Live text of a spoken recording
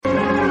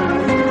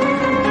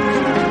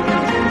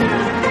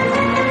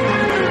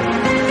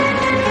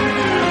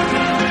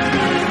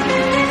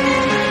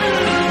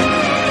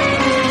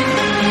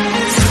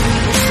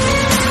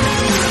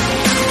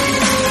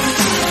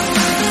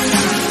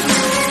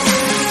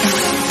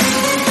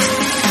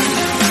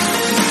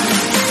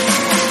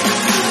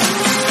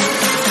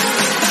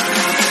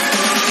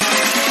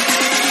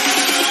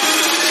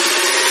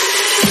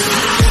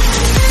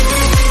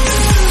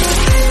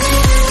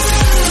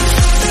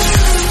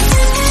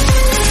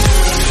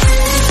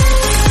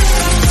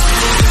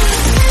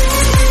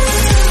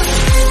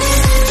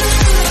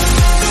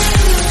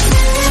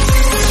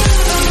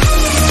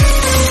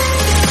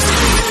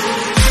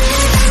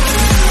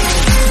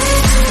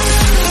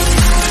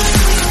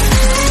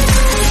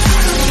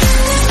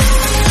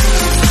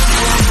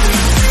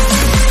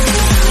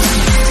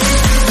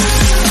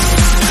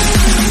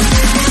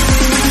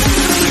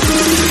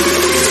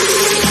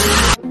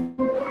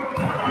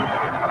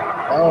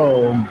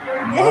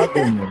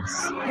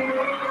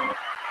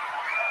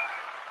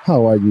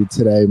How are you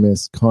today,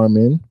 Miss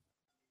Carmen?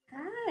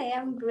 Hi,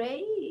 I'm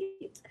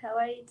great. How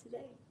are you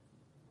today?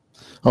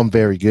 I'm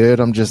very good.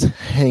 I'm just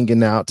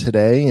hanging out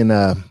today, and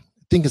I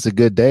think it's a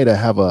good day to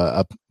have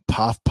a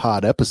POF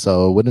Pod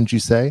episode, wouldn't you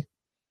say?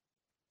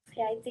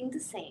 Yeah, I think the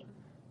same.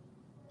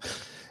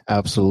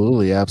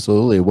 Absolutely,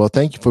 absolutely. Well,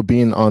 thank you for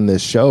being on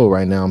this show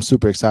right now. I'm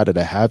super excited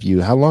to have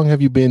you. How long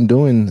have you been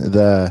doing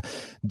the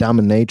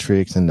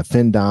dominatrix and the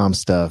FinDom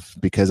stuff?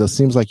 Because it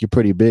seems like you're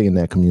pretty big in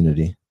that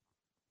community.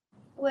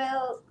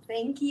 Well,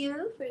 thank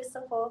you, first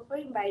of all, for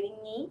inviting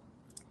me.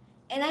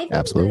 And I've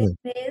been doing Absolutely.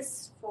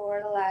 this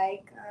for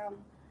like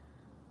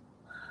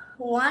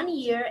 1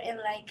 year and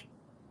like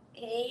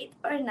 8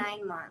 or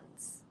 9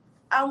 months,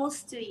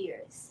 almost 2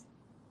 years.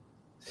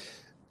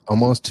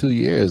 Almost 2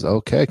 years.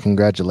 Okay,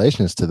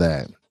 congratulations to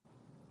that.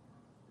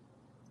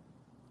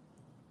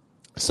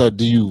 So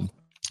do you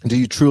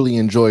truly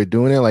enjoy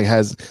doing it?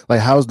 How's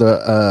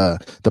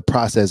the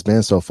process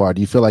been so far?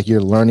 Do you feel like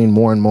you're learning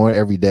more and more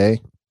every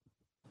day?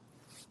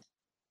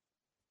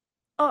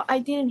 Oh, I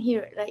didn't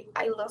hear it. Like,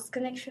 I lost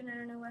connection. I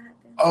don't know what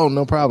happened. Oh,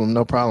 no problem,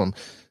 no problem.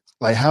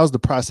 Like, how's the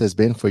process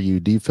been for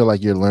you? Do you feel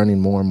like you're learning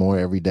more and more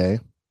every day?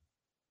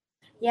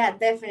 Yeah,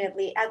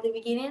 definitely. At the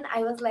beginning,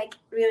 I was like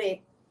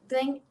really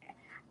doing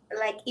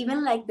like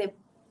even like the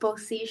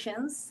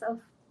positions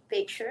of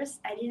pictures.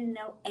 I didn't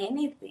know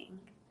anything.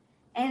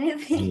 Yeah,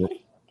 Anything.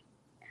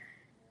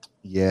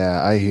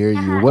 yeah, I hear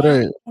you. Yeah, What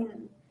are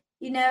and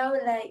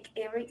like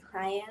every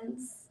client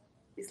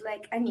is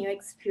like a new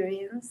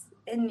experience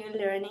and new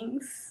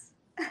learnings.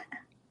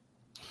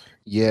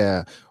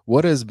 yeah,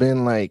 what has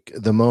been like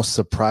the most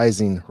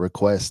surprising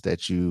request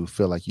that you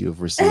feel like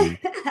you've received?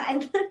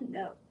 I don't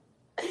know.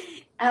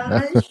 I'm No,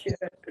 not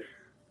sure.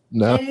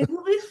 no. And it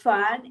will be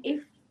fun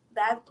if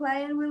that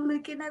client will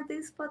looking at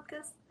this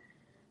podcast.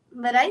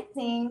 But I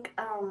think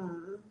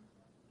oh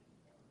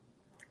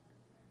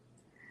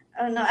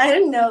no, I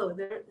don't know.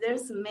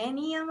 There's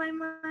many on my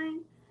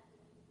mind,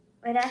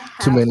 but I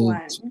Too have many,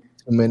 one. too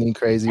many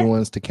crazy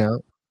ones to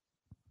count.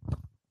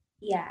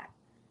 Yeah,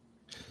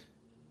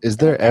 Is like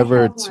there I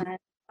ever? have one.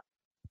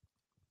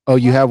 Oh,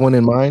 you What? have one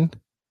in mind?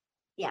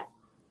 Yeah,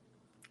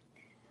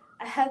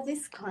 I have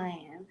this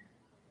client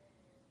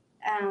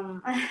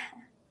um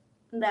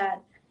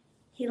that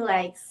he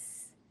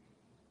likes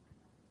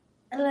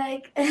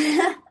like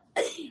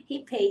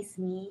he pays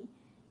me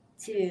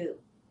to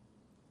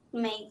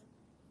make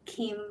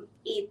him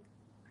eat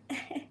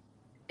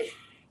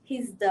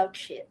his dog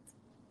shit.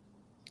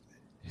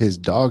 His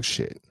dog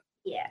shit.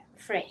 Yeah,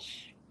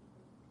 fresh.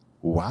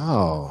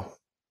 Wow.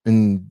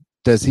 And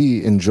does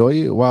he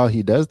enjoy it while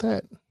he does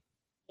that?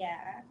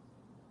 Yeah,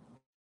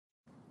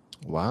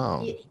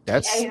 Wow. I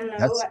don't know.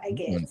 That's I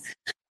guess.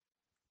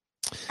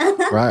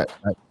 right.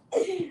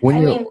 When I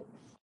you're mean,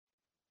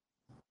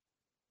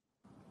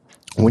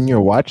 when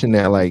you're watching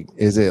that, like,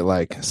 is it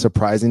like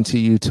surprising to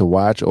you to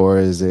watch, or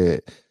is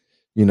it,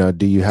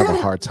 do you have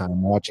a hard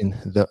time watching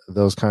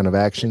those kind of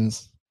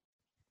actions?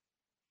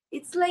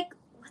 it's like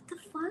what the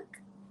fuck?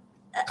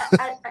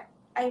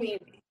 I mean,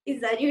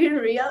 is that even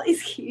real?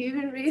 Is he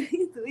even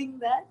really doing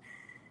that?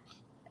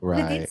 But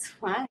Right. it's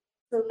fun.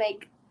 So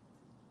like,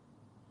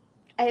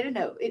 I don't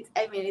know. It's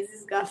I mean, it's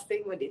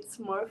disgusting, but it's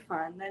more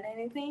fun than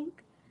anything.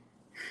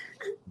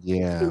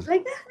 Yeah. It's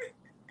like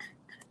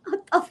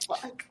what the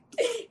fuck?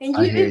 And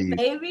I you hear even you.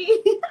 pay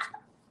me?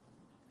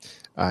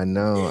 I I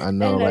know, don't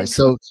know. right?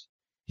 So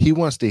he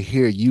wants to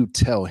hear you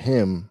tell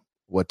him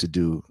what to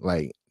do,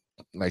 like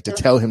to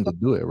tell Of him to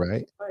course, do it,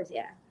 right? of course,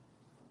 yeah.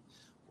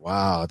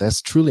 Wow,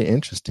 that's truly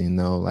interesting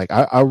though. Like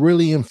I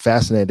really am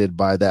fascinated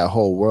by that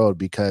whole world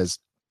because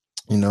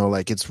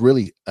like it's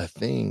really a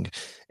thing.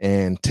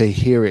 And to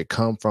hear it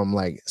come from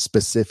like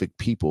specific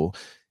people,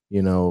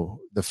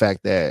 the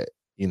fact that,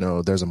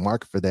 there's a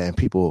market for that and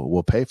people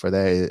will pay for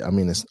that. I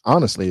mean, it's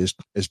honestly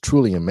it's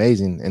truly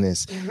amazing and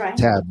it's You're right.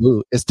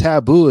 taboo. It's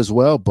taboo as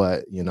well,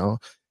 but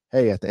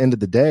hey, at the end of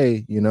the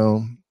day,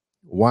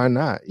 why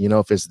not?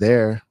 If it's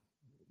there,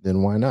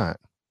 then why not?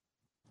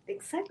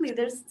 Exactly.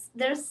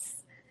 There's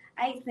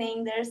I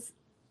think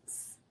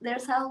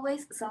there's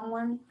always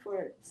someone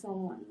for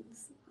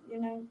someone's, you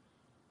know.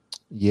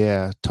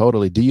 Yeah,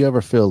 totally. Do you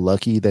ever feel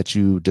lucky that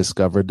you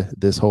discovered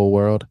this whole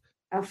world?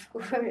 Of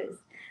course.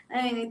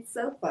 I mean, it's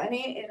so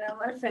funny, and all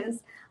my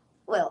friends.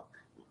 Well,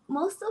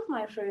 most of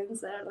my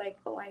friends are like,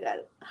 "Oh my god,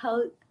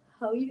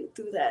 how you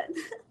do that?"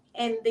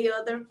 And the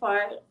other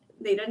part,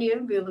 they don't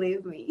even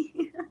believe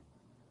me.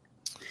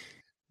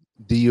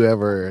 Do you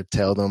ever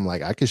tell them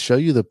like I could show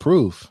you the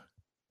proof?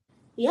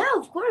 Yeah,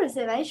 of course.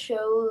 And I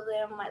show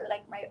them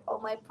my all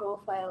my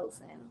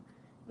profiles and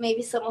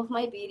maybe some of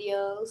my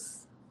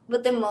videos.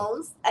 But the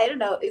most, I don't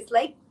know. It's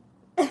like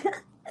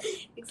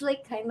it's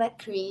like kind of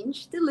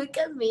cringe to look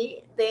at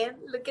me, then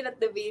looking at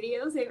the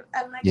videos, and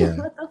I'm like, Yeah.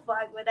 what the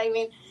fuck? But I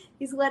mean,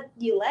 it's what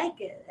you like.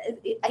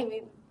 I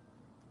mean,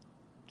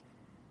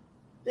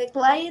 the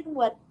client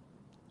what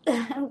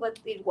what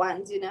it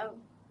wants,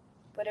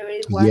 whatever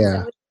it wants,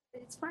 Yeah. and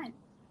it's fine.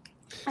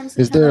 I'm such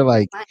Is an there open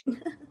like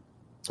mind.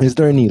 Is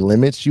there any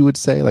limits you would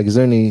say? Like, is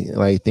there any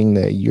like thing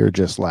that you're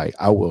just like,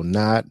 I will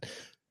not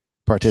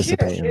Sure,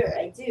 participate in sure, that?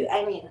 I do.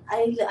 I mean,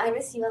 I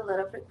receive a lot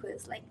of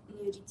requests like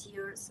nudity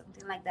or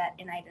something like that,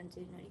 and I don't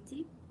do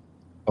nudity.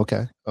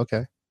 Okay.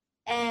 Okay.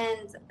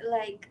 And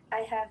like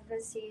I have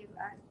received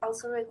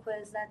also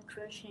requests that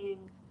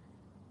crushing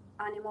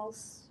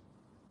animals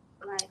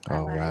like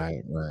All alive,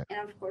 right. Right.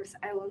 and of course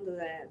I won't do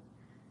that.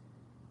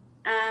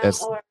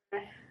 That's Or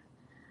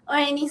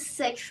any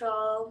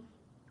sexual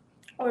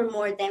or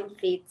more than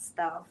fit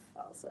stuff.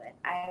 Also,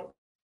 I don't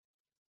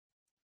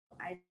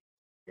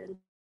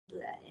do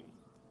that anymore.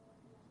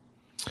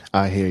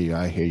 I hear you.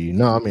 I hear you.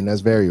 No, I mean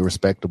that's very Those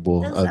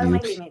respectable are of my you.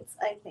 limits,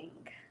 I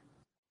think.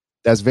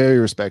 That's very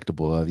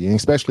respectable of you, and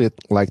especially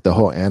like the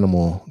whole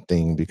animal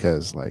thing,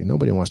 because like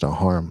nobody wants to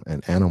harm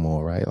an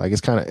animal, right? Like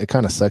it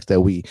kind of sucks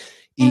that we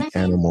And eat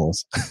I mean,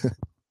 animals.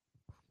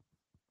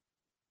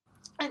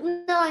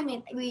 no, I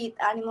mean we eat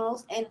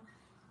animals,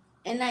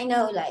 and I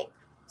know like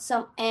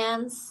some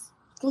ants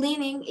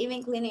cleaning,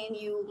 even cleaning,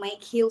 you might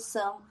kill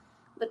some,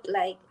 but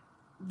like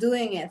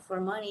doing it for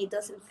money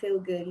doesn't feel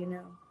good, you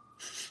know.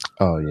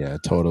 Oh yeah,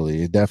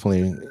 totally.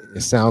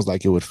 It sounds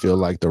like it would feel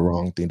like the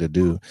wrong thing to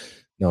do,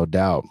 no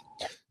doubt.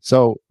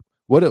 So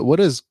what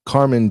does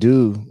Carmen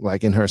do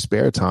like in her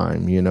spare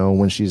time,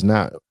 when she's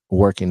not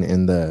working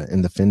in the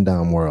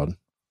Findom world?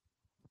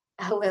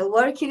 Well,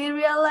 working in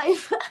real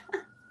life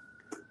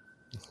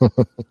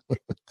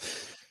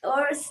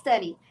or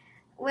study.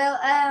 Well,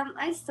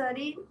 I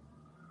study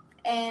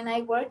and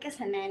I work as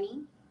a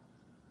nanny.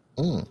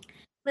 Mm,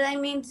 But I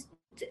mean,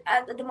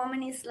 at the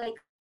moment it's like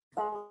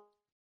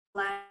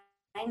online,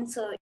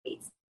 so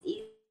it's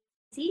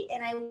easy.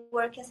 And I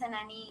work as a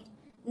nanny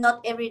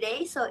not every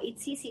day, so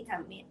it's easy to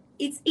me.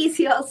 It's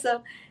easy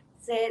also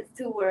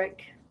to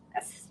work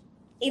as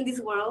in this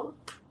world.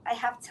 I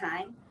have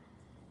time,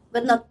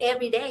 but not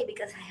every day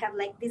because I have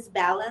like this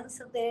balance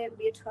of the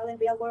virtual and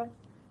real world.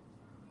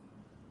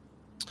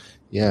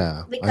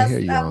 yeah, Because I hear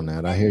you on and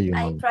that. I I hear you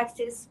on.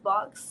 practice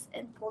box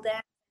and pull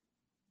dance.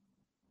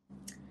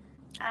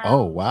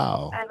 Oh I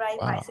wow. ride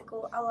Wow.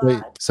 bicycle a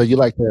Wait, lot. so you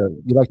like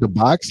to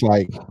box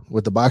like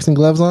with the boxing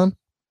gloves on?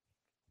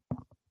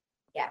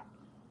 Yeah.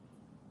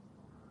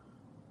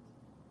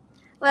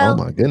 Oh Well,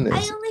 my I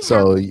goodness. only have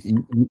So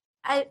you,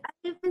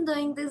 I've been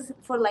doing this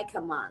for like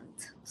a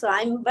month, so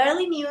I'm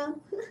barely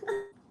new.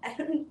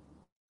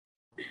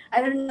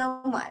 I don't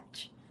know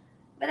much,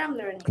 but I'm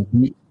learning.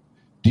 you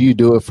do you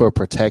do it for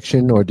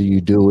protection, or do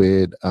you do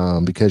it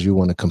because you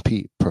want to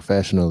compete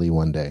professionally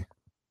one day?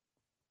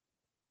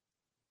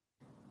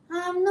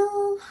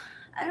 No,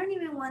 I don't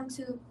even want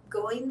to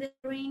go in the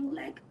ring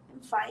like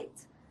and fight,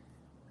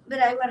 but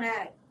I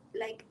wanna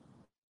like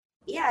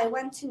yeah, I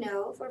want to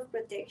know for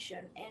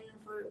protection and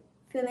for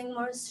feeling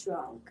more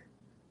strong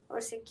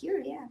or secure.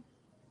 Yeah,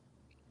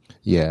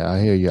 Yeah,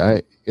 I hear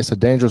you. It's a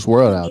dangerous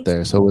world out it's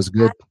there, so it's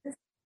good.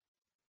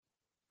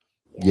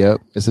 yeah,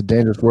 Yep, it's a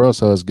dangerous world,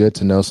 so it's good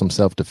to know some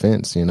self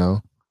defense.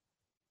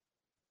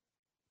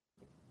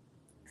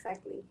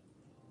 exactly.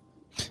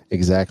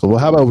 Exactly. Well,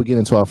 how about we get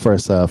into our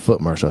first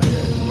foot marshal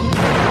here?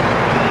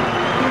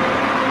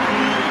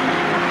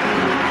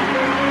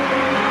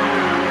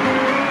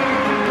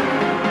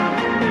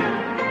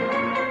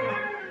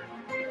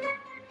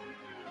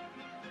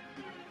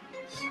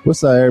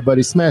 What's up,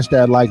 everybody? Smash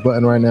that like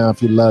button right now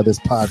if you love this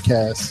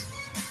podcast.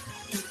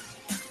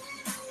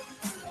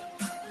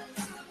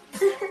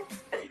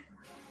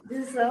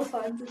 This is so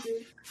fun to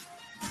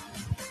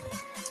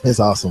It's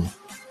awesome.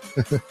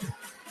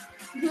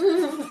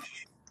 do.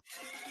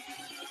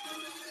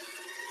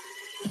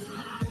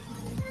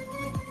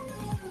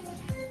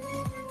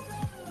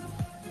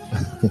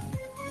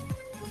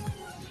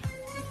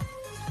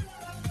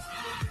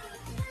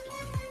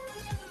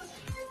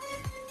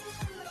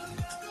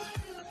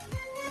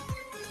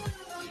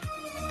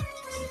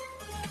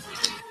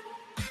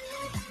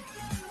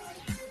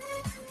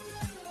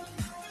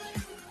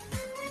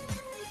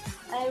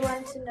 I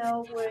want to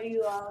know where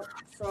you are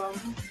from,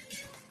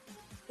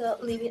 so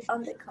leave it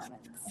on the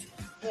comments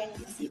when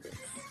you see this.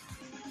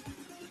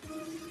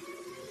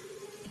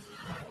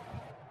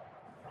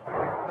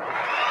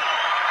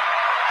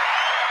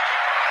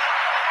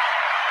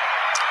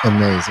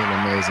 Amazing,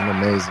 amazing,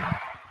 amazing.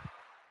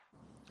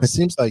 It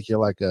seems like you're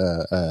like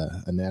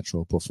a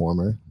natural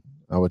performer,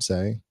 I would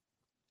say.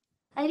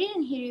 I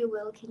didn't hear you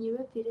well. Can you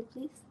repeat it,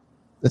 please?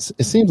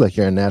 It seems like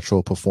you're a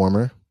natural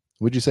performer.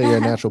 Would you say you're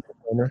a No, natural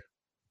performer?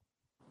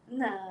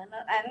 no,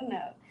 I don't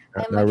know.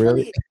 I'm Not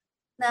really. actually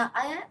no,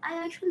 I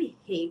actually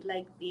hate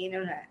like being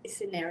on a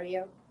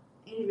scenario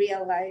in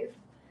real life.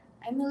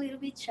 I'm a little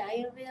bit shy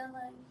in real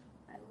life,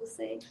 I will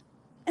say.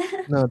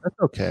 No, that's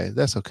okay.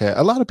 That's okay.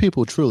 A lot of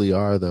people truly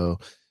are though.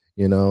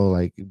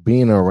 Like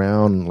being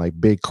around like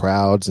big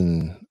crowds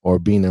and or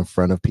being in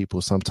front of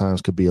people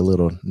sometimes could be a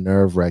little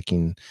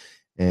nerve-wracking,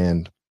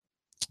 and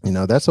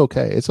that's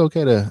okay. It's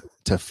okay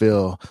to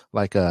feel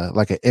like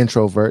an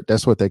introvert.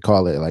 That's what they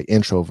call it, like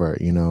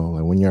introvert.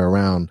 Like when you're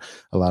around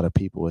a lot of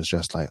people, it's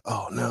just like,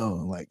 oh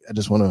no, like I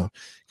just want to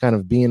kind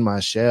of be in my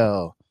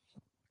shell.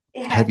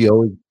 Yeah, Have you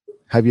always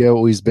Have you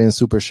always been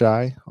super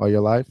shy all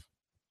your life?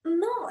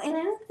 No, and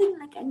I don't think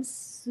like I'm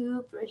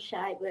super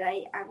shy, but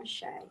I am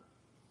shy.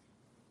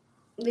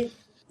 But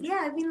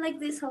yeah, I've been like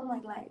this all my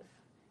life.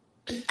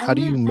 How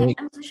do you make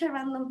I'm such a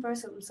random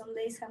person. Some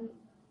days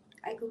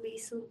I could be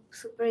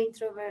super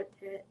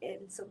introverted,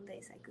 and some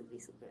days I could be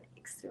super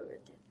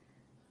extroverted.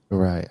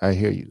 right? I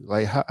hear you.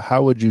 Like,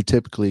 how would you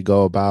typically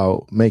go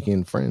about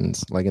making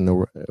friends, like in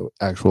the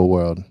actual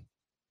world?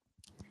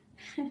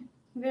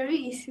 Very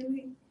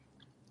easily.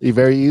 You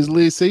very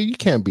easily see you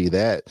can't be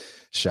that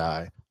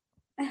shy.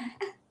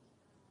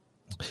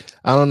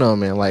 I don't know,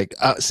 man. Like,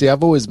 see,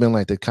 I've always been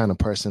like the kind of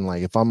person,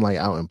 like if I'm like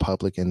out in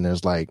public and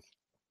there's like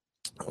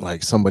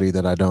somebody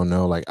that I don't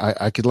know, like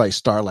I could like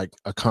start like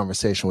a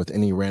conversation with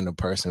any random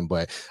person,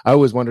 but I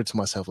always wonder to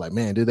myself, like,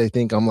 man, do they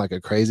think I'm like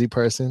a crazy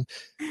person?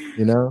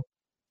 You know?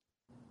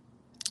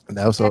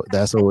 Yeah,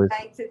 That's I always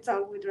like to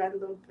talk with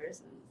random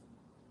persons.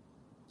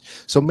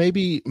 so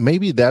maybe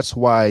that's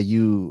why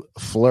you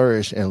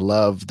flourish and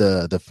love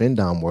the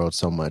Findom world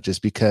so much. It's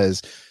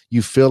because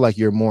you feel like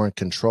you're more in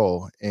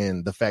control,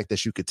 and the fact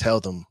that you could tell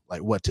them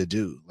like what to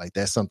do, like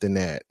that's something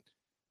that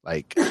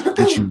like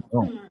gets you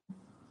going.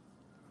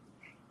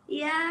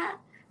 Yeah,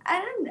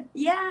 I don't know.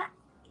 Yeah,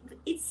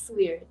 it's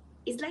weird.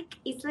 It's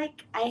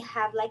like I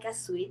have like a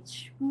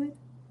switch mood,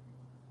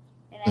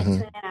 and I Mhm.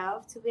 turn it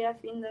off to be a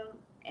fandom,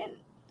 and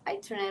I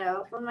turn it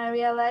off on my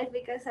real life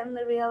because I'm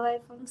the real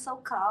life. I'm so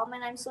calm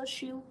and I'm so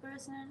chill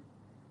person.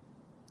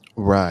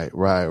 Right.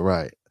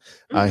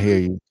 I hear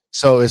Mm-hmm. you.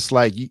 So it's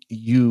like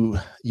you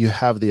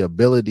have the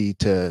ability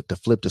to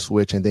flip the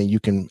switch, and then you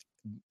can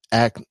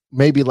act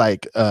maybe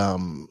like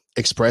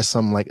express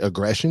some like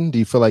aggression. Do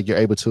you feel like you're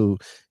able to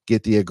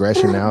get the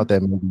aggression out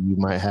that maybe you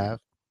might have?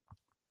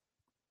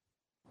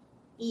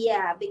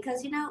 Yeah,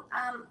 because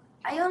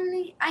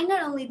I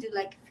not only do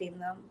like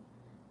fandom.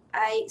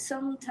 I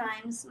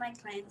sometimes my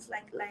clients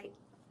like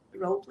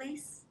role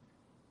plays,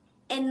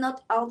 and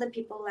not all the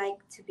people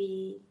like to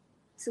be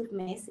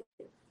submissive.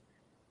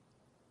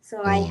 So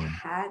Mm. I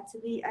had to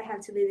be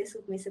the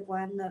submissive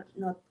one,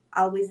 not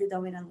always the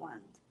dominant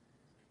one.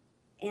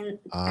 And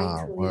I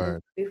Ah, told you like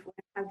word. before,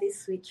 I have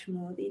this switch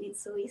mode. It is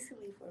so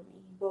easily for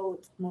me.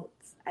 Both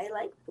modes. I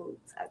like both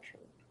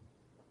actually.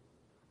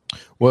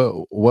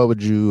 What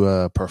would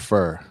you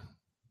prefer?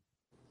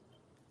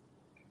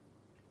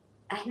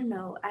 I don't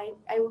know.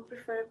 I would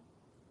prefer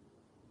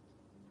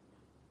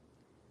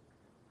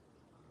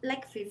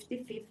like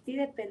 50-50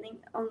 depending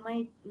on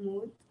my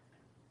mood.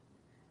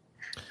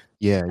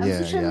 I'm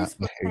such a Yeah. I hear you.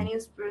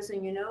 spontaneous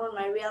person, you know. In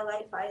my real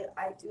life, I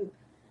do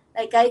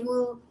like I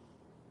will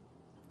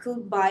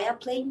could buy a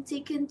plane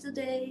ticket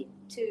today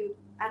to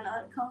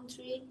another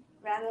country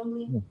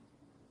randomly, Mm.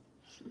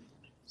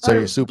 So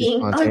you're super or being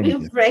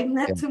spontaneous. Yeah.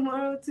 pregnant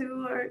tomorrow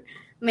too, or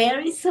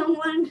marry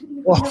someone. Who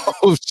knows?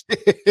 Oh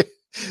shit.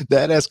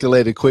 That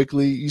escalated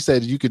quickly. You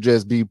said you could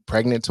just be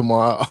pregnant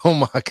tomorrow. Oh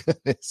my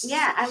goodness.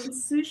 Yeah, I'm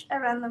such a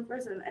random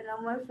person, and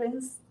all my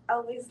friends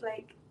always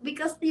like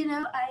because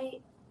I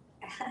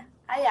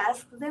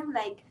ask them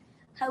like,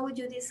 how would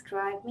you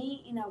describe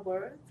me in a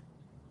word?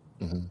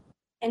 Mhm.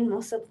 And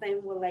most of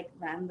them were like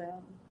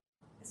random,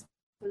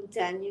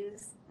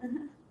 spontaneous.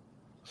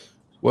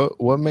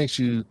 What makes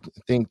you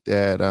think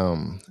that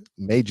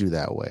made you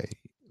that way?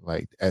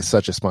 Like as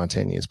such a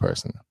spontaneous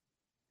person?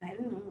 I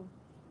don't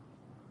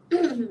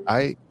know.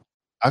 I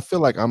I feel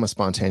like I'm a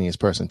spontaneous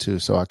person too,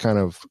 so I kind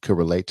of could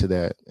relate to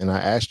that. And I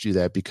asked you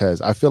that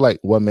because I feel like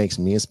what makes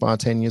me a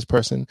spontaneous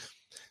person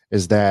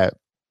is that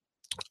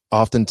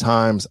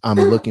oftentimes I'm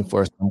looking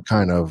for some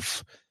kind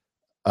of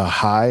a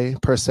high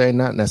per se,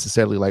 not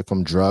necessarily like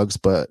from drugs,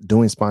 but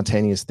doing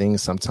spontaneous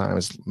things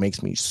sometimes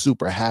makes me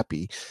super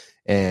happy.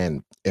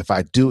 And if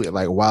I do it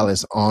like while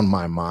it's on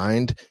my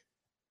mind,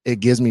 it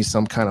gives me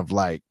some kind of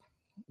like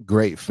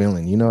great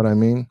feeling. You know what I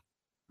mean?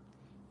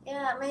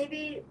 Yeah,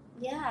 maybe.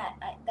 Yeah,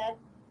 that.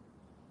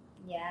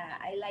 Yeah,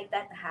 I like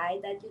that high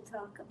that you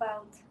talk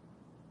about.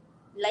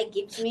 Like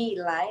gives me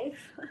life,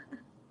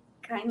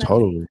 kind of thing.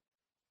 Totally.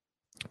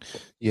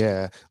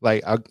 Yeah.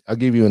 Like I'll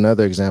give you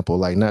another example.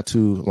 Like not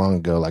too long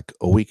ago, like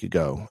a week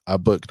ago, I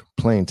booked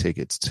plane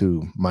tickets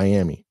to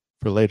Miami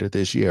for later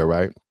this year,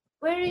 right?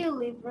 Where do you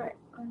live, right?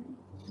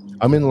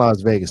 I'm in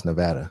Las Vegas,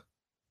 Nevada.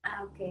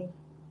 Ah, okay.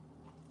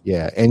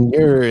 Yeah. And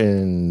you're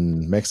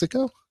in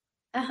Mexico?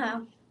 Uh huh.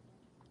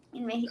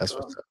 In That's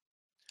what's Mexico. up.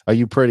 Are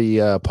you pretty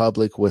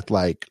public with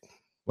like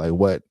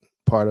what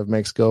part of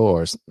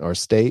Mexico or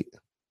state?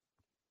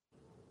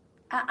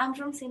 I'm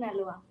from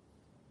Sinaloa.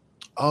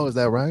 Oh, is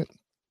that right?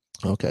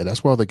 Okay,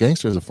 that's where all the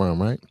gangsters are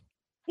from, right?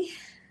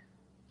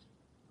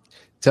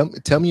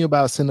 Tell me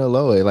about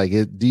Sinaloa. Like,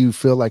 do you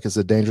feel like it's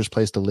a dangerous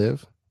place to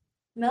live?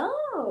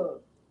 No.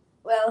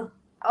 Well,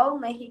 all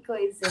Mexico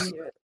is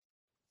dangerous,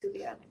 to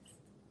be honest.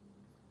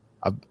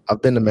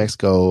 I've been to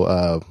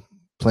Mexico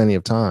plenty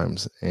of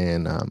times,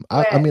 and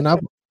I Where? mean I've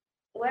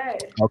Where?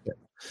 okay.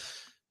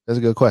 That's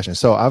a good question.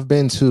 So I've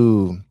been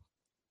to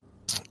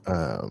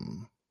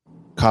um,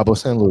 Cabo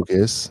San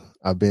Lucas.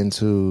 I've been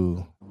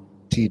to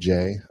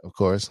TJ, of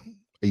course.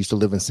 I used to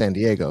live in San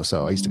Diego,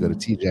 so I used to go to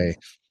TJ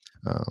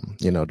just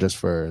for the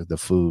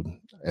food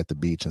at the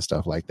beach and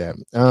stuff like that.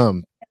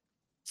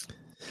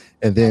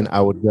 And then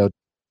I would Cancun? go.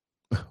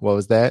 What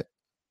was that?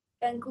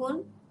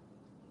 Cancun?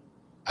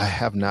 I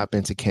have not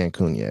been to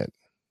Cancun yet.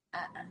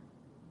 Uh-uh.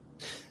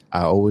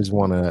 I always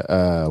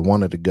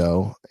wanted to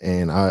go,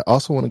 and I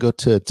also want to go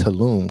to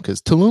Tulum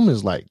because Tulum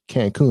is like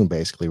Cancun,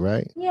 basically,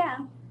 right? Yeah.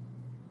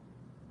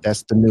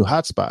 That's the new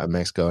hotspot in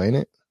Mexico, ain't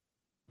it?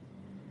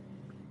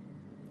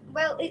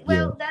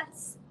 Yeah,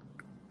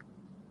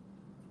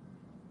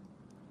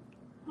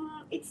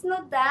 Well, it's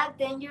not that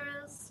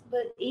dangerous,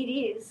 but it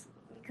is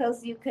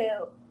because you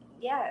can.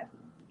 Yeah,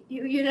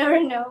 you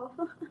never know.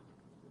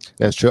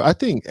 that's true. I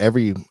think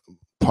every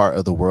part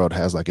of the world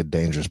has like a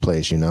dangerous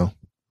place,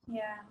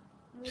 Yeah,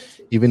 me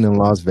too. even in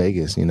Las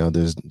Vegas,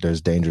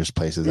 there's dangerous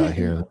places out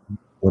here.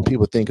 When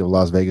people think of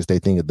Las Vegas, they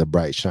think of the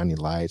bright, shiny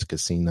lights,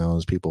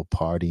 casinos, people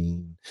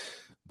partying.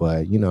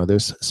 But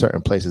there's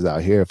certain places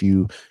out here. If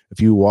you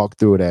walk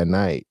through it at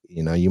night,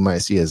 you might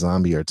see a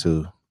zombie or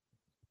two.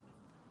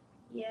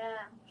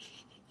 Yeah,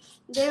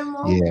 they're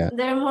more Yeah,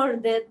 they're more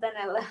dead than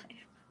alive.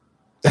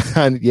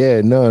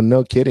 yeah,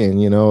 no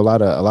kidding. A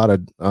lot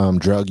of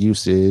drug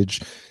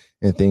usage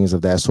and things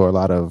of that sort. A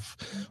lot of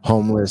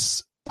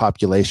homeless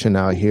population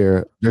out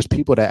here. There's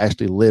people that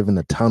actually live in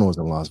the tunnels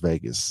in Las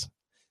Vegas.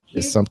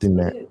 It's Here something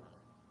that too.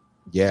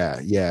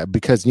 yeah,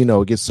 because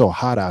it gets so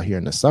hot out here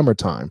in the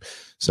summertime.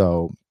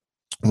 So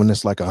when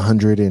it's like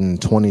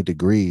 120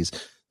 degrees,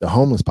 the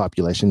homeless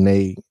population,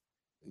 they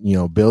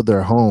build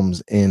their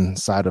homes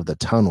inside of the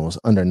tunnels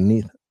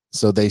underneath.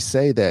 So they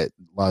say that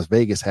Las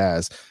Vegas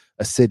has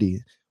a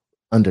city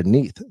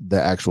underneath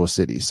the actual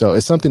city. So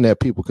it's something that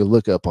people could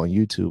look up on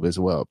YouTube as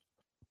well.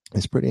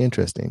 It's pretty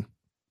interesting.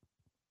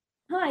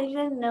 Oh, I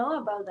didn't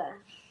know about that.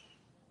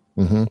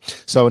 hmm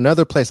So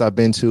another place I've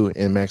been to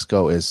in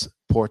Mexico is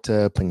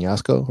Puerto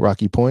Penasco,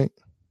 Rocky Point.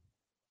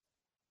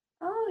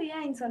 Oh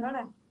yeah, in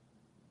Sonora.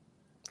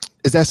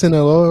 Is that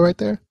Sinaloa right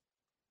there?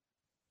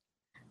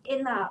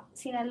 In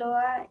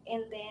Sinaloa,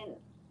 and then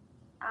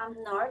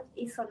north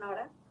is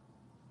Sonora,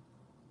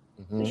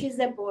 hmm which is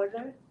the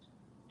border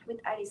with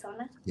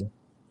Arizona. Yeah.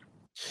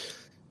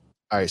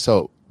 All right.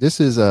 So this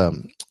is a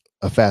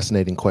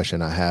fascinating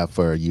question I have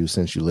for you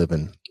since you live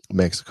in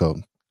Mexico.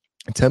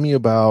 Tell me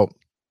about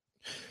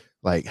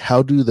like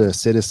how do the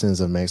citizens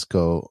of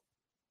Mexico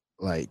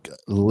like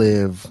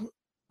live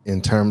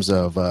in terms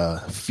of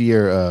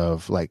fear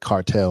of like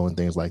cartel and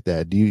things like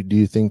that? Do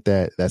you think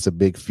that that's a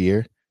big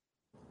fear?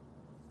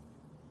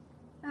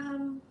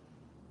 Um,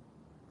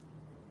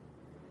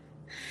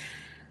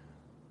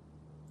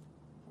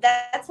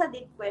 that's a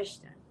deep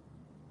question,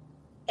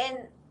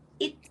 and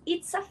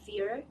it's a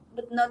fear,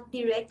 but not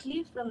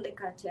directly from the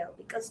cartel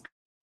because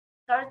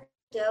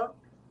cartel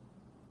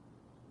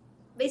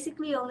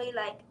basically only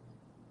like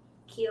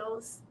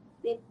kills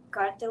the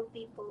cartel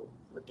people,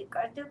 but the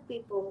cartel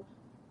people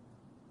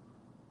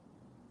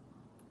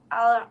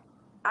are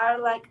are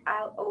like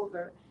all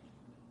over,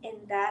 and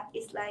that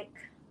is like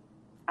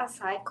a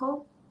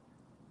cycle.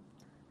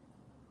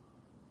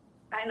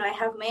 I know I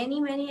have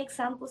many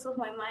examples of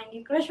my mind.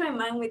 You crush my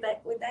mind with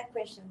that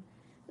question.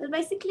 But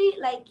basically,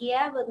 like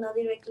yeah, but not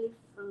directly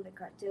from the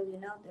cartel.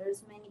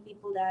 There's many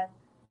people that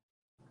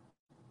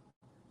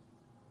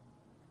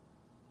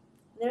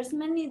there's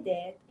many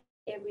dead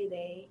every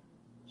day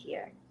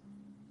here.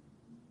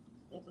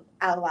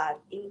 A lot,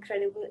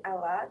 incredibly a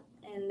lot,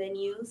 and the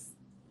news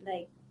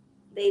like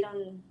they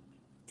don't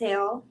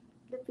tell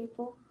the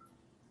people,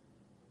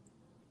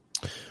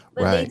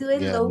 but they Right. do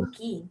it Yeah. low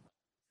key,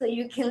 so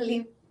you can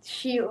live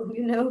chill.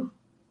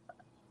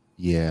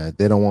 Yeah.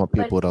 They don't want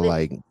But people to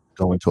like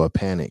go into a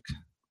panic.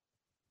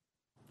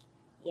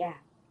 yeah,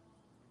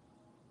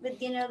 but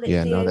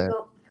Yeah. No, that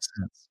makes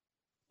sense.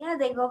 yeah,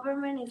 the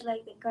government is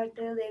like the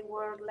cartel. They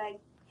work like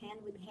hand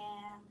with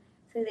hand,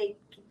 so they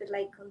keep it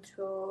like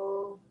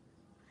control.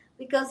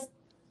 Because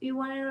you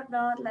want to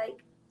know,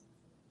 like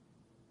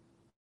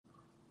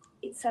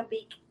it's a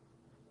big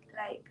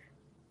like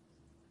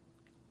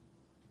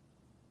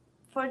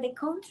for the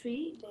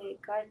country. The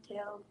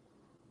cartel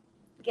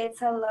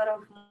gets a lot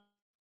of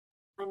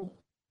money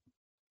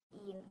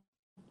in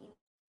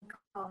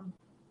income,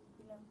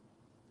 you know.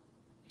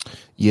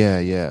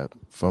 Yeah.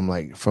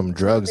 From So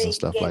drugs and they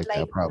stuff get like that,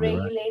 like probably,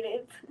 right?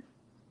 regulated,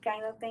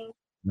 kind of thing.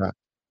 Right.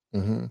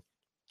 hmm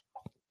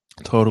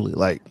Totally.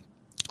 Like,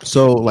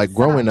 so It like sucks.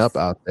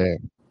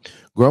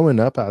 growing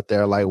up out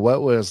there, like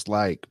what was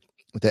like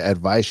the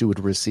advice you would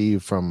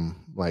receive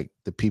from like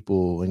the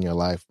people in your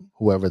life,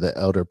 whoever the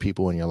elder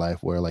people in your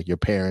life were, like your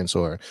parents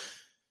or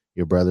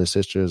your brothers,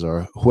 sisters,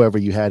 or whoever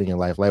you had in your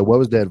life? Like what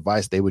was the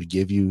advice they would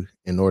give you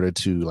in order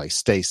to like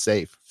stay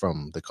safe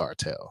from the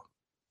cartel?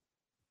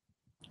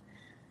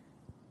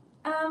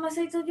 As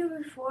I told you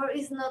before,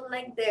 it's not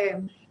like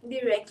the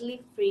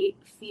directly free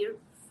fear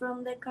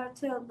from the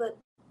cartel, but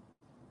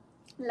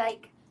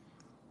like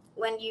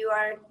when you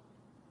are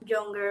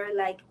younger,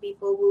 like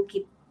people will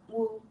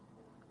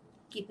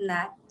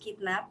kidnap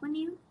on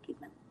you,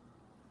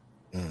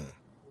 Mm,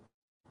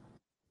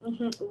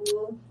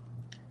 will,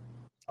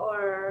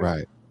 or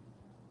right.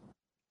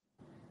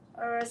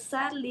 Or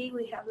sadly,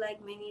 we have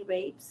like many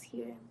rapes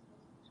here.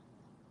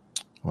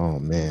 Oh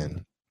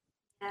man.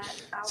 And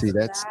See, also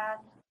that's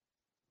that.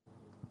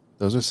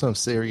 those are some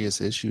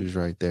serious issues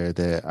right there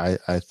that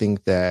I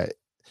think that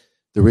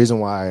the reason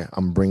why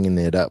I'm bringing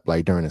it up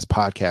like during this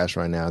podcast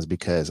right now is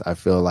because I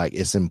feel like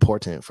it's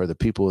important for the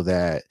people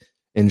that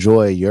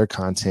enjoy your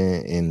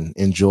content and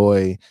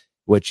enjoy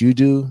what you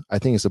do. I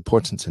think it's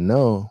important to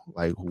know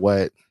like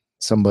what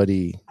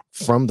somebody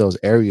from those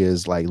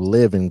areas like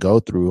live and go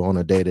through on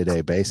a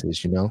day-to-day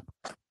basis, you know?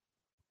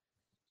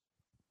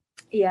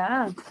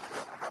 Yeah,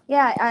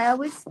 yeah.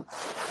 I'm sorry.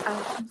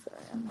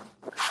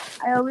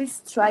 I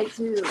always try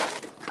to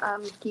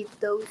keep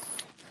those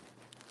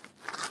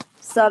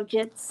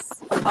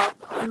subjects up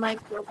in my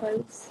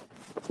profiles,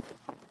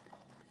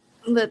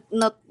 but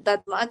not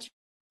that much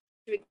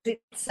because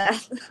it's sad.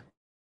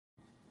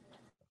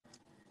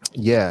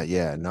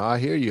 Yeah. No, I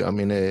hear you. I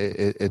mean,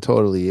 it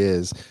totally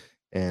is.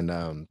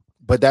 And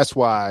but that's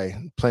why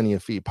Plenty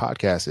of Feet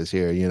podcast is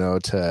here, you know,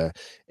 to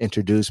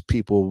introduce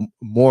people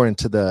more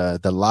into the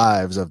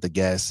lives of the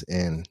guests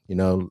and, you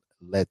know,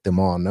 let them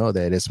all know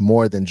that it's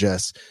more than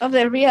just Of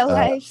the real uh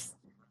lives.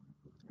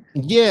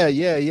 yeah,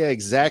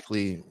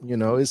 exactly. You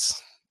know,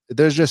 it's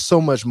there's just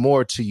so much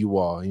more to you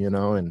all, you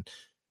know, and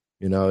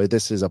you know,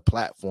 this is a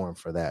platform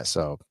for that.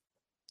 So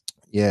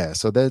yeah,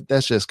 so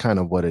that's just kind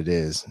of what it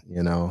is,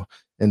 you know.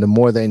 And the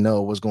more they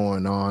know what's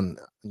going on,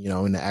 you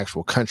know, in the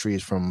actual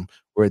countries from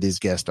where these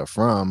guests are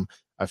from,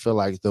 I feel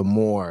like the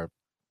more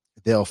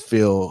they'll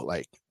feel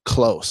like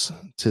close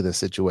to the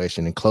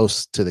situation and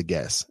close to the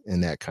guests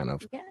in that kind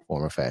of Yeah,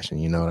 form or fashion.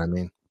 You know what I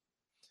mean?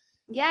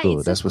 yeah. Cool.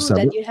 It's so That's what's cool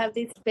up. that you have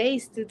this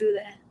space to do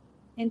that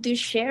and to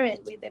share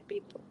it with the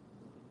people.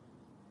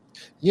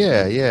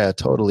 Yeah,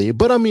 totally.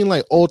 But I mean,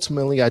 like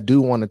ultimately, I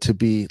do want it to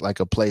be like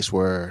a place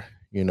where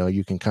you know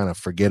you can kind of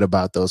forget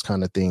about those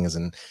kind of things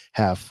and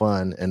have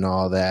fun and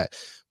all that.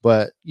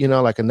 But you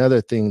know, like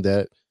another thing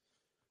that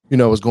you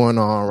know what's going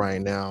on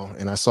right now,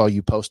 and I saw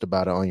you post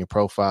about it on your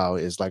profile,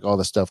 is like all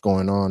the stuff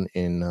going on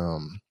in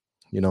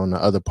you know, in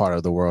the other part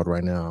of the world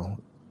right now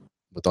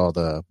with all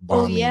the Oh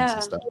bombings and yeah,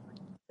 stuff.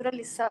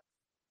 totally sucks.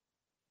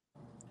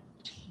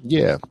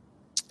 Yeah.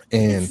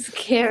 And It's you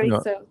scary.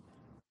 know, So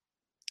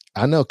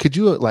I know, could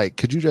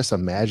you just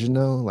imagine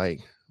though,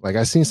 like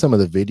I seen some of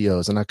the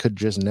videos and I could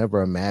just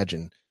never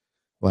imagine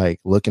like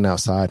looking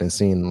outside and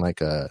seeing like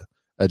a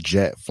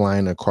jet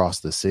flying across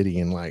the city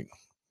and like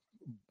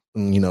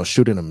you know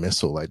shooting a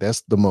missile. Like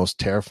that's the most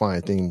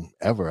terrifying thing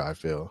ever, I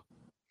feel.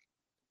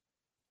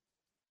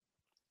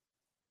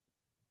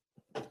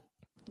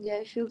 yeah,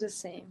 I feel the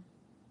same.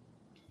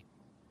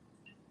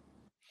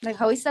 Like,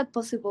 how is that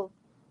possible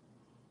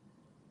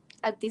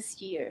at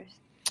this year?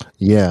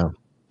 Yeah.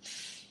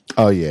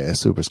 Oh yeah, it's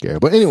super scary.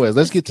 But anyways, Super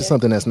let's get to scary.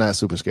 something that's not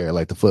super scary,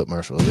 like the foot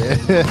marshals.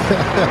 Okay,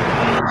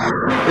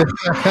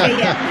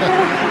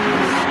 yeah.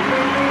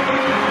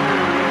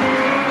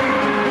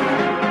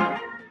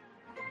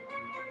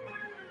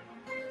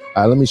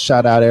 All right, let me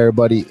shout out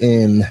everybody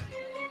in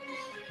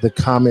the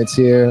comments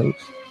here.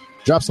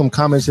 Drop some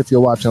comments if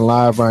you're watching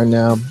live right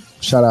now.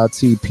 Shout out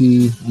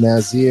TP,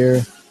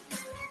 Nazir,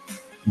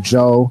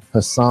 Joe,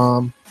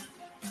 Hassam,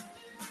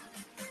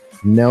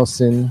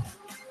 Nelson.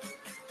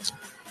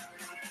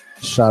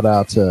 Shout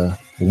out to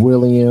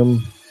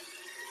William,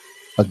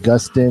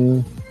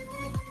 Augustine.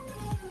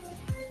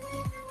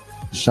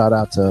 Shout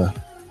out to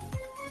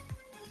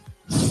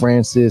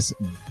Francis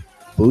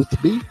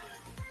Boothby.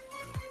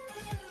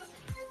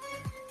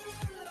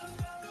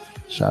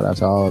 Shout out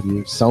to all of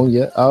you.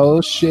 Sonia.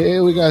 Oh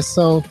shit, we got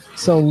some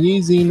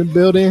Yeezy in the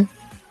building.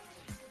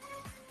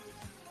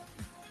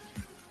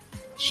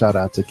 Shout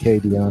out to K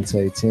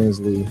Deontay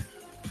Tinsley,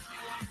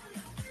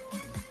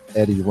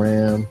 Eddie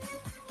Ram.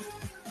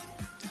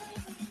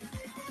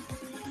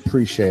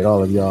 Appreciate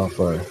all of y'all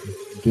for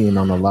being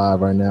on the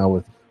live right now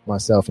with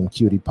myself and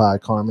Cutie Pie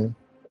Carmen.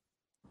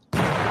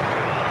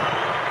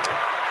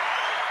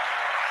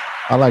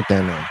 I like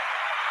that name.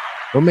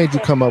 What made you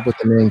Okay. come up with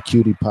the name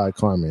Cutie Pie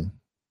Carmen?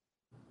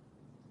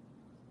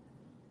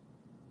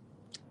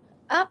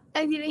 Oh,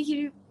 I didn't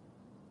hear you.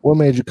 What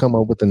made you come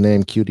up with the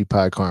name Cutie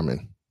Pie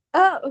Carmen?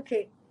 Oh,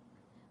 okay.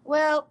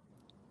 Well,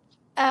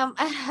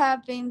 I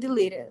have been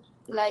deleted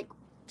like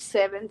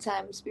 7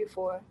 times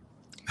before.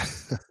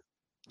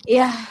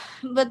 Yeah,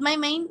 but my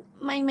main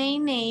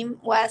name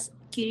was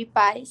Cutie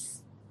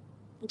Pies,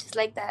 just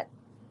like that.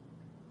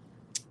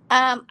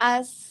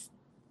 As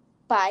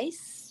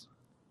pies,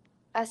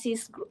 as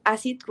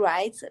it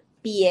writes,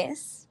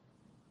 PS,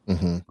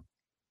 Mm-hmm.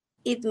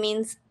 it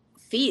means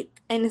feet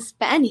in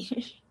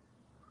Spanish.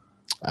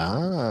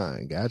 Ah,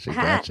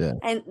 gotcha.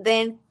 And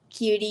then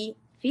cutie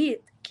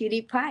feet,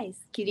 cutie pies,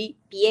 cutie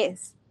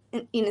pies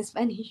in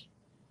Spanish.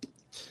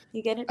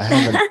 You get it? I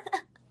haven't.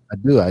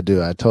 I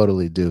do. I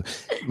totally do.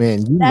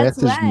 Man,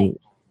 That's why.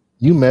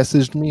 You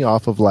messaged me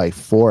off of like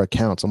 4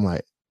 accounts. I'm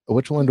like,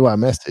 which one do I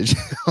message?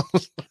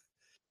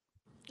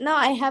 No,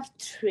 I have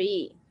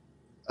three.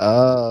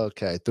 Oh,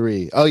 okay,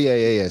 three. Oh yeah.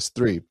 It's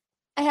three.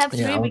 I have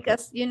Yeah. three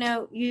because you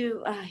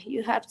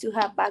have to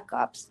have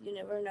backups. You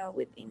never know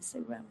with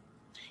Instagram.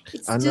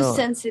 It's I too know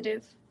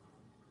sensitive.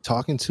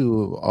 talking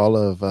to all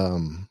of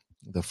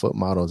the foot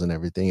models and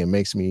everything, it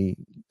makes me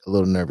a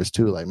little nervous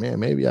too. Like, man,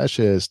 maybe I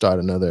should start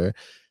another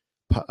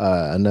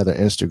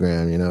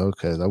Instagram,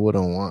 because I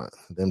wouldn't want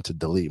them to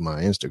delete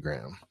my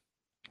Instagram.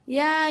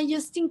 Yeah,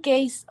 just in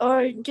case,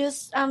 or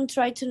just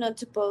try to not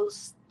to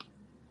post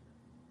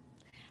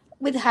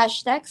with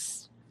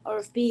hashtags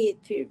or feed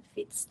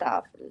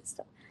stuff and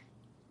stuff.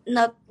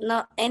 Not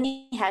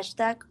any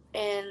hashtag,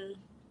 and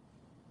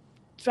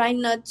try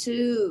not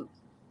to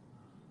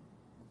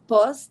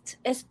post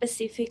a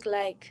specific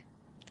like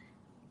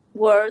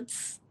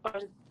words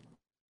or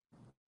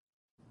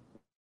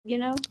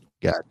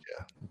Gotcha.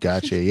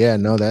 Gotcha. Yeah,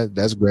 no,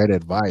 that's great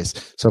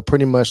advice. So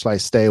pretty much like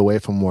stay away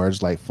from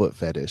words like foot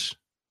fetish.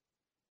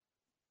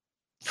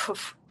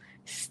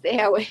 stay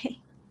away.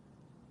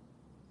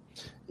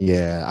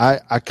 Yeah,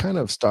 I kind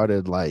of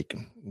started like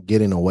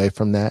getting away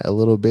from that a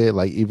little bit,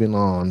 like even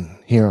on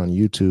here on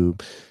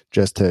YouTube,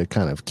 just to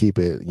kind of keep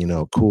it,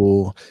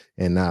 cool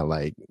and not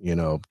like,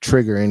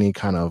 trigger any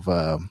kind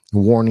of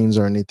warnings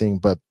or anything.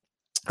 But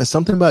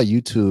something about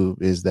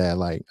YouTube is that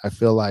like I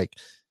feel like,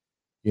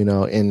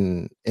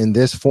 in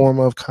this form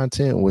of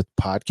content with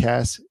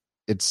podcasts,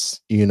 it's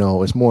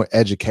more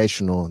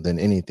educational than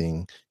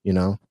anything,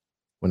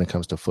 when it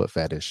comes to foot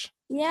fetish.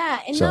 Yeah,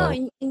 and no, So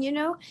and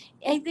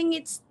I think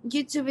it's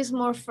YouTube is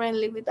more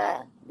friendly with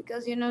that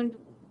because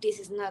this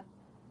is not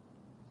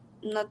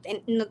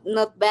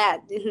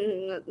bad,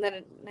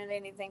 not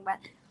anything bad.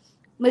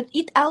 But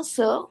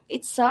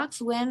it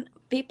sucks when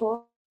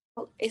people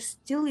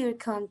steal your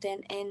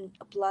content and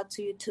upload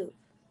to YouTube.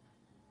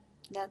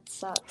 That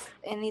sucks,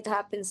 and it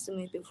happens to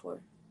me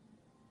before.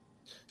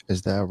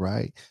 is that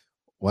right?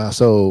 Wow.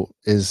 So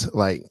is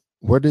like,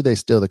 where do they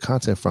steal the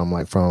content from?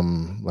 Like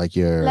from like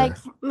Like your,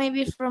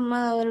 maybe from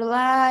other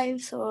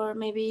lives, or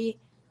maybe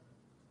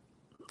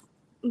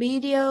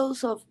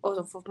videos of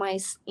my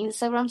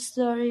Instagram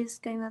stories,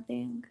 kind of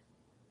thing.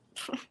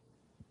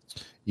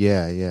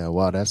 yeah, yeah.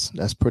 Wow,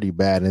 that's pretty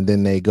bad. And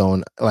then they go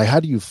and like, how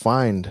do you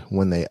find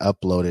when they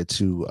upload it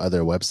to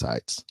other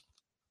websites?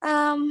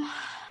 Um,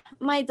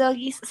 my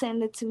doggies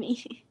send it to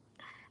me.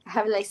 I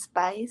have like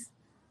spies.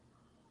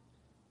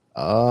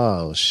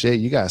 Oh shit,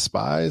 you got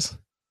spies?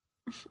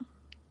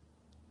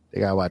 They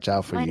gotta watch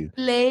out for My you.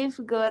 slave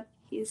got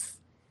his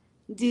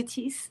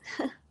duties.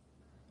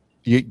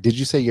 Did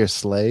you say you're a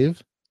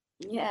slave?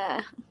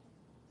 Yeah.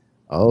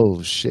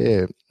 Oh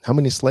shit. How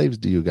many slaves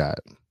do you got?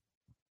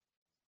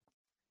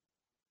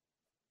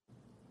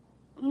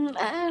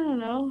 I don't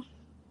know.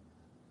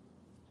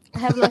 I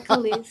have like a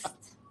list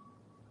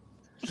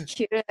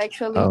here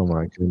actually. Oh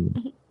my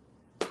goodness.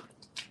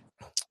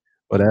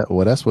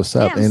 Well, that's what's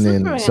Yeah, up. I'm And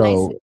super then organized.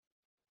 so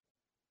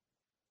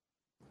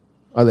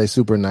are they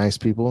super nice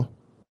people?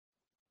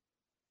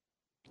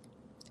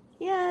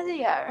 Yeah,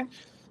 they are.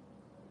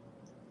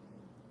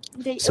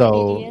 They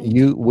So obedient.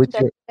 you with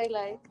That your I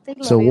like. They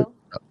so with loyal.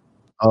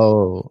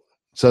 oh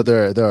so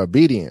they're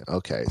obedient.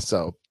 Okay.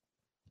 So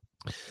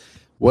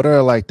what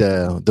are like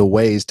the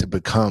ways to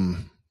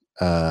become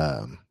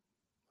um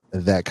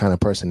that kind of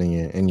person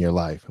in your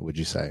life, would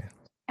you say?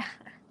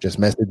 Just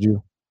message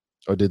you?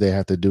 Or do they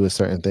have to do a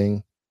certain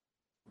thing?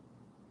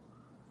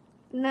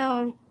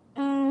 No,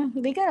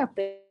 they gotta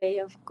pay,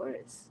 of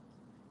course,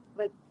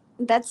 but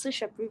that's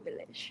such a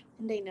privilege,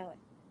 and they know it.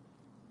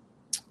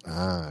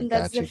 Ah, And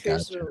that's the gotcha,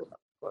 first gotcha. rule, of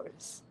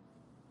course.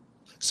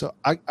 So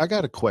I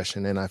got a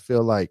question, and I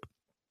feel like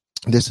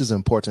this is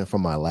important for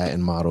my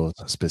Latin models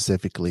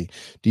specifically.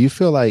 Do you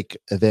feel like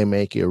they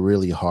make it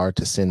really hard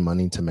to send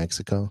money to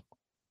Mexico?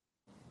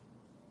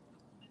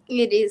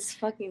 It is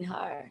fucking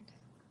hard.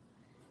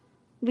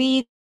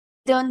 We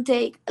don't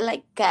take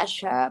like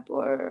Cash App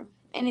or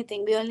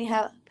anything. We only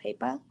have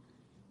PayPal,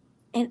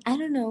 and I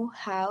don't know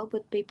how,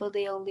 but people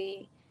they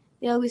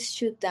always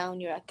shoot down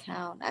your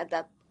account at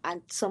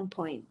some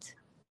point.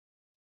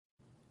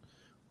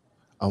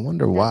 I That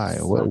wonder why.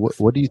 sucks.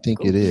 What do you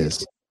think it Weird.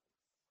 is?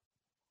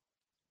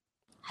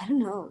 I don't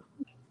know.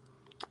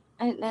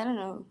 I don't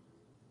know.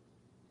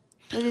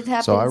 But it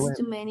So I happens ran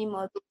to many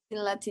models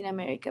in Latin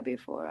America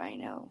before. I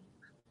know.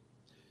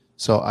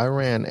 so I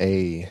ran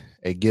a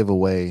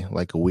giveaway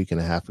like a week and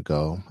a half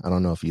ago. I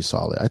don't know if you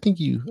saw it. I think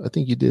you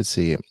did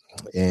see it.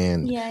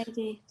 And Yeah, I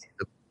did.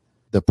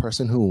 the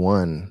person who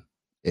won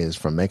is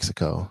from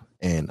Mexico,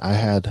 and I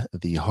had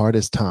the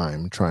hardest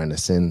time trying to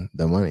send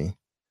the money.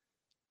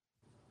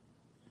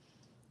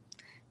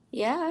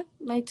 Yeah,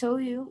 I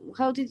told you.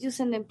 How did you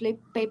send them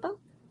PayPal?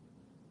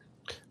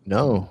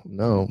 No,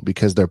 no,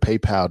 because their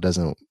PayPal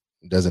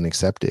doesn't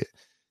accept it.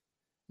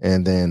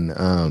 And then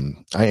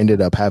I ended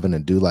up having to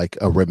do like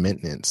a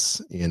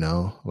remittance,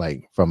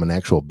 like from an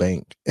actual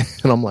bank.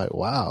 And I'm like,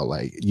 wow,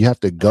 like you have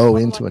to go Oh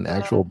my into an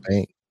actual god.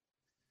 bank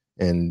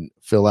and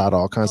fill out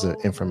all kinds of Oh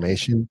my.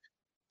 information.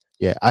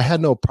 Yeah, I had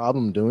no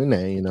problem doing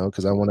that,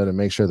 because I wanted to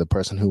make sure the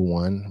person who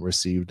won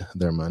received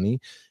their money.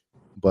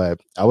 But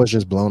I was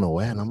just blown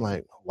away. And I'm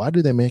like, why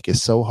do they make it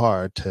so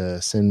hard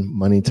to send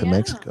money to Yeah,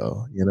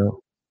 Mexico?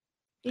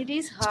 it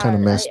is It's kind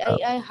of hard. messed up.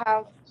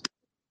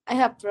 I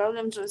have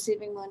problems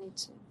receiving money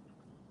too.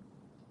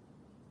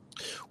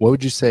 What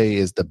would you say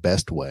is the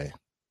best way?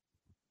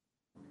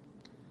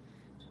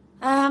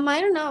 I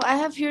don't know. I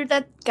have heard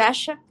that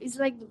Cash App is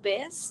like the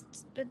best,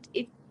 but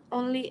it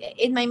only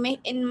in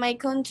my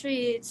country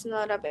it's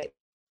not available.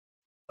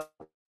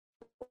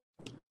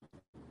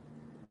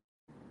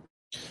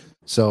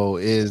 So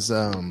is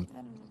I don't know.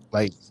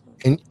 like So,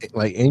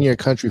 in your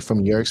country,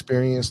 from your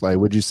experience, like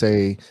would you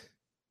say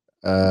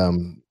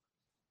um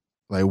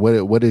like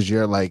what is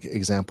your like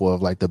example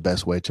of like the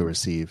best way to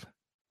receive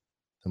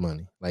the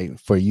money? Like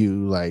for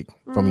you, like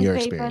from your PayPal.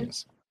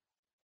 experience.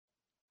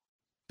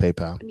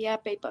 PayPal. Yeah,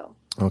 PayPal.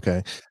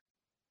 Okay.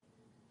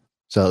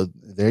 So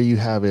there you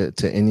have it.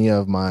 To any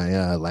of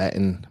my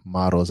Latin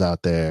models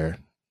out there,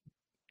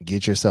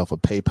 get yourself a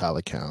PayPal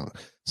account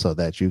so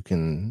that you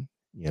can,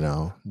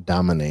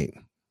 dominate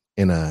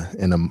in a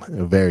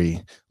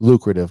very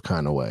lucrative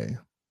kind of way.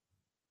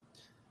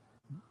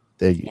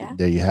 Yeah.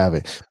 There you have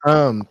it.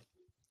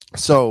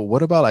 So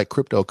what about like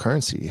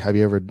cryptocurrency? Have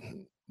you ever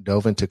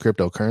dove into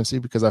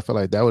cryptocurrency? Because I feel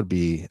like that would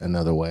be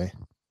another way.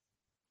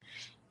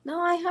 No,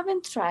 I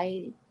haven't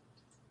tried.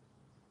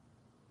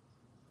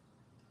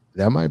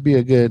 That might be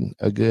a good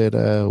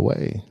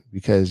way,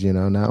 because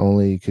not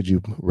only could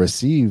you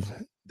receive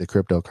the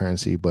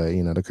cryptocurrency, but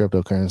the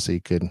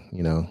cryptocurrency could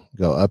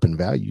go up in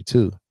value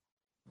too.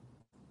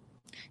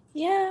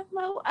 Yeah,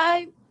 well,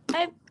 I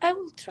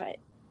will try it,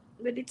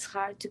 but it's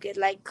hard to get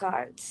like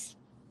cards.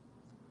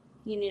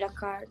 You need a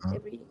card Uh,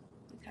 every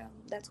account.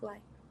 That's why.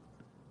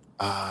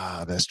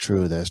 that's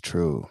true. That's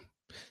true.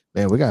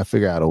 Man, we gotta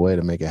figure out a way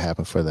to make it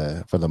happen for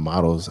the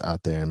models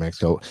out there in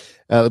Mexico.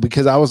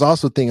 Because I was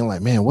also thinking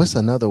like, man, what's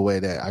another way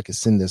that I could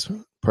send this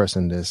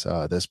person this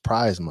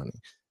prize money?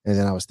 And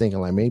then I was thinking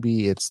like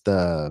maybe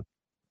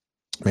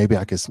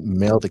I could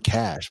mail the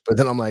cash. But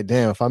then I'm like,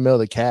 damn, if I mail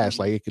the cash,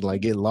 like it could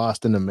like get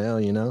lost in the mail.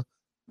 Yeah,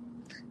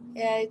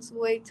 it's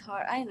way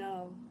hard. I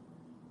know.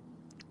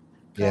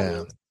 Yeah,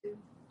 Problems too.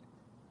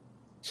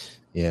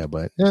 yeah,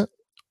 but yeah,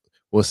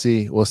 we'll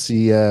see. We'll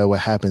see what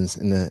happens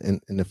in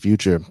the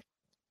future.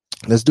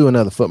 Let's do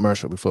another foot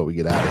commercial before we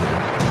get out of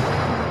here.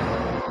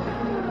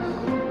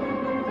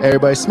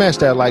 Everybody, smash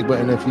that like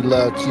button if you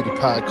love Cutie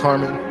Pie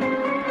Carmen.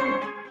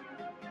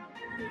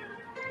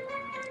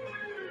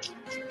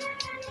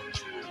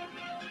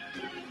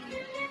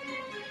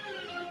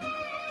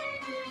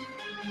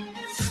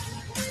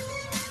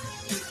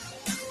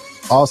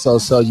 Also,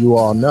 so you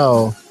all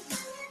know,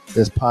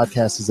 this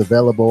podcast is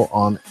available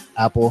on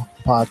Apple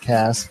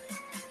Podcasts,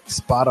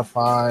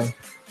 Spotify.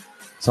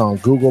 It's on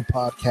Google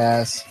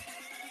Podcasts.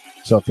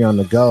 So if you're on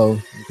the go,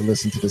 you can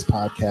listen to this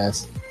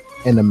podcast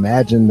and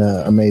imagine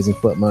the amazing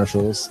foot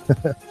commercials.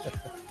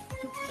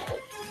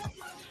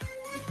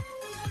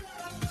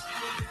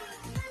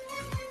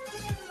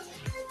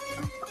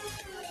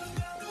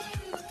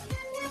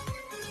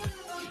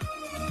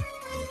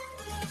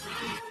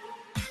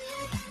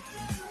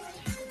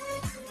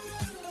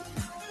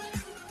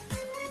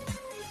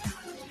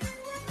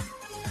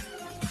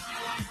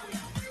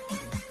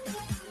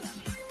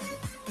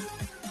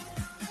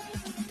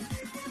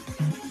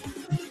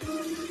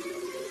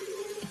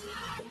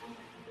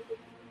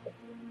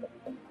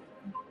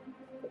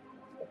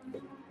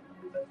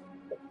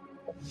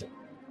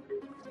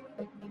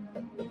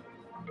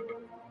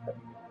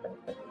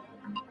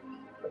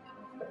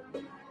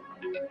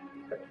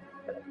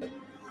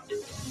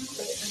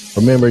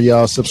 Remember,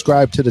 y'all,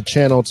 subscribe to the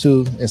channel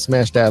too and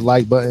smash that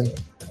like button.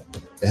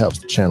 It helps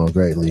the channel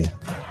greatly.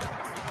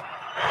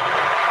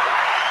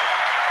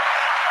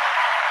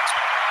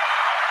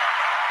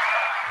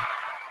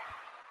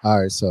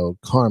 All right, so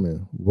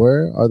Carmen,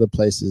 where are the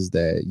places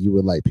that you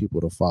would like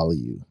people to follow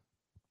you?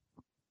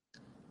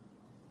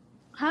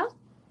 Huh?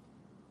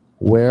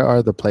 Where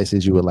are the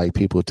places you would like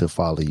people to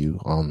follow you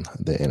on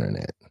the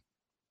internet?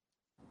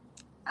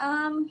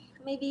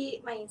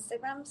 Maybe my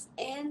Instagrams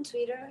and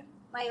Twitter,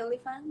 my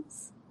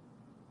OnlyFans.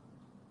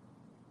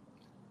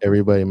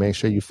 Everybody, make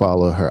sure you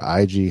follow her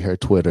IG, her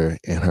Twitter,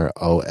 and her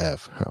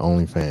OF, her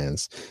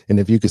OnlyFans. And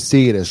if you can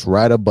see it, it's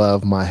right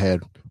above my head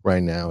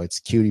right now. It's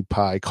Cutie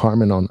Pie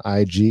Carmen on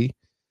IG.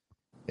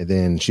 And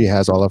then she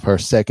has all of her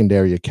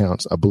secondary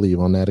accounts, I believe,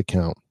 on that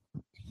account.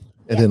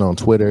 And then on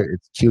Twitter,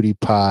 it's Cutie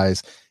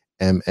Pies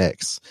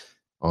MX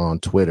on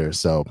Twitter.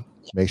 So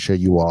make sure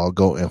you all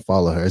go and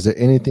follow her. Is there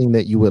anything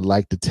that you would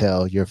like to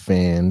tell your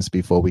fans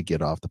before we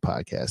get off the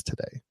podcast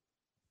today?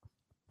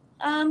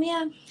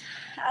 Yeah.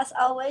 As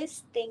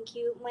always, thank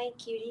you, my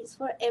cuties,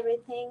 for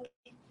everything,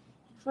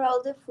 for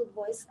all the food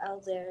boys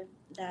out there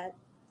that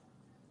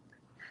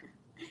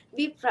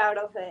be proud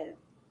of it.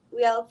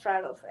 We are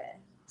proud of it.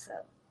 So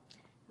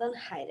don't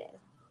hide it.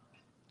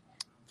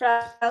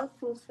 Proud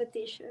food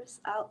fetishers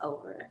all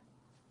over.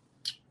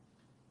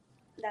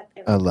 That I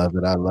everything. love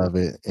it. I love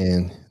it.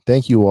 And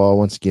thank you all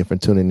once again for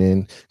tuning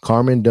in.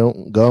 Carmen,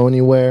 don't go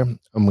anywhere.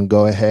 I'm going to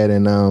go ahead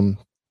and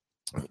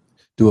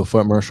do a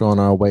foot commercial on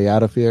our way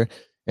out of here.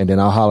 And then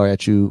I'll holler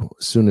at you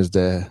as soon as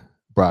the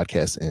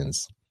broadcast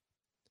ends.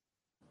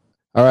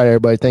 All right,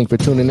 everybody. Thank you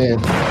for tuning in.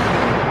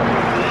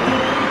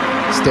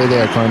 Stay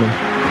there, Carmen.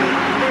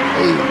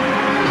 Hey.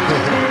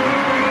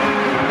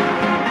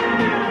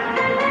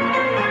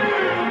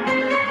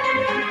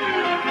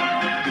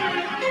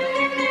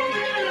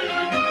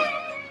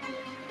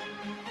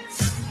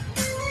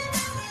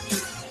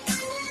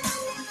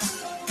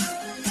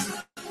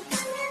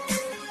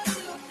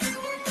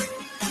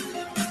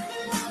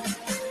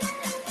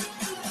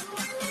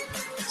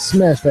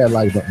 Smash that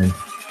like button.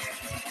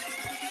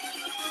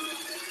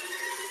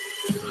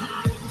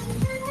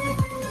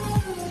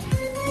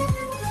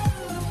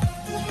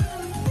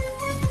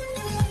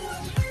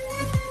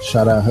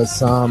 Shout out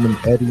Hassam and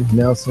Eddie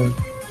Nelson.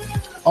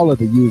 All of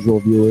the usual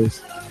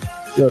viewers.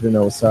 You already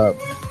know what's up.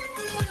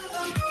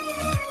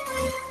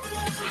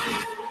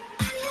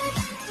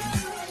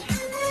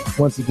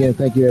 Once again,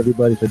 thank you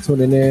everybody for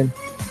tuning in.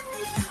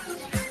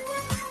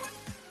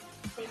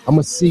 I'm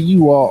going to see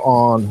you all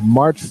on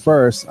March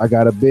 1st. I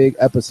got a big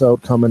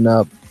episode coming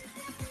up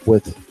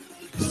with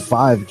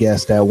 5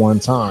 guests at one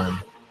time.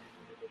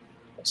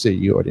 See,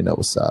 you already know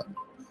what's up.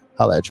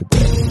 Holla at your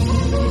boy.